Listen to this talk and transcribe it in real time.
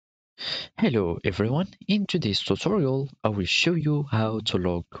Hello everyone, in today's tutorial I will show you how to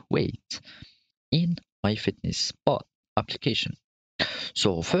log weight in Myfitnesspal application.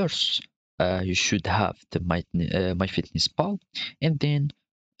 So first you should have the Myfitnesspal, and then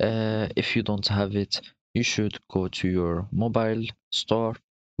if you don't have it you should go to your mobile store,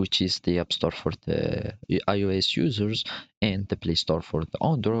 which is the App Store for the iOS users and the Play Store for the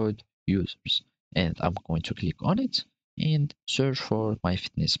Android users. And I'm going to click on it and search for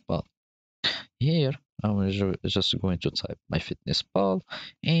Myfitnesspal. Here, I'm just going to type Myfitnesspal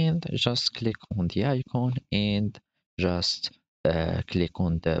and just click on the icon and just click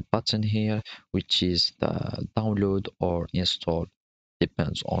on the button here, which is the download or install,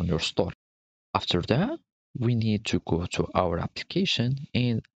 depends on your store. After that, we need to go to our application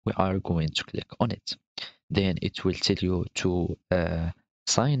and we are going to click on it. Then it will tell you to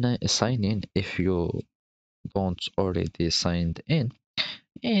sign in if you don't already signed in.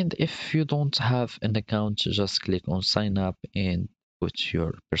 And if you don't have an account, just click on sign up and put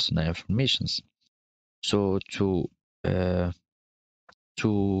your personal informations. So uh,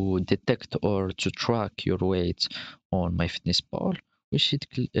 to detect or to track your weight on MyFitnessPal, we should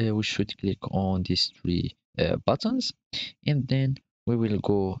click on these three buttons, and then we will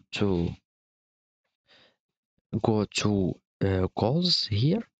go to goals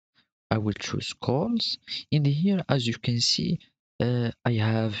here. I will choose calls. In here, as you can see, I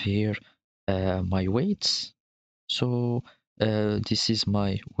have here my weights. So this is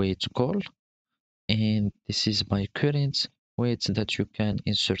my weight goal, and this is my current weight that you can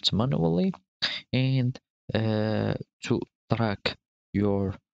insert manually. And to track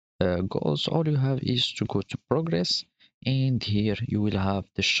your goals, all you have is to go to progress, and here you will have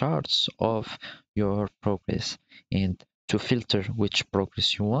the charts of your progress. And to filter which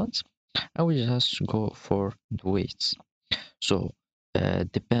progress you want, I will just go for the weights. So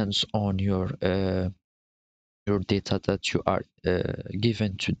depends on your data that you are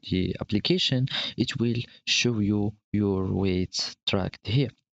given to the application, it will show you your weight tracked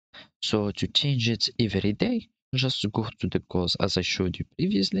here. So to change it every day, just go to the goals as I showed you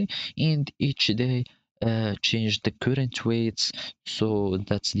previously, and each day change the current weights so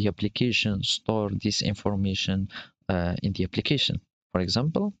that the application store this information in the application. For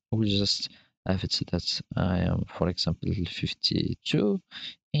example, we just have it that I am, for example, 52,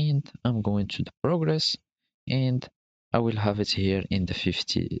 and I'm going to the progress, and I will have it here in the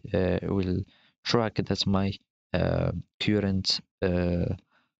 50. Will track that my current uh,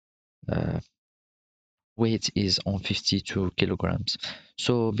 weight is on 52 kilograms.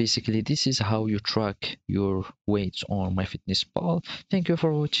 So basically this is how you track your weight on MyFitnessPal. Thank you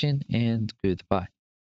for watching and goodbye.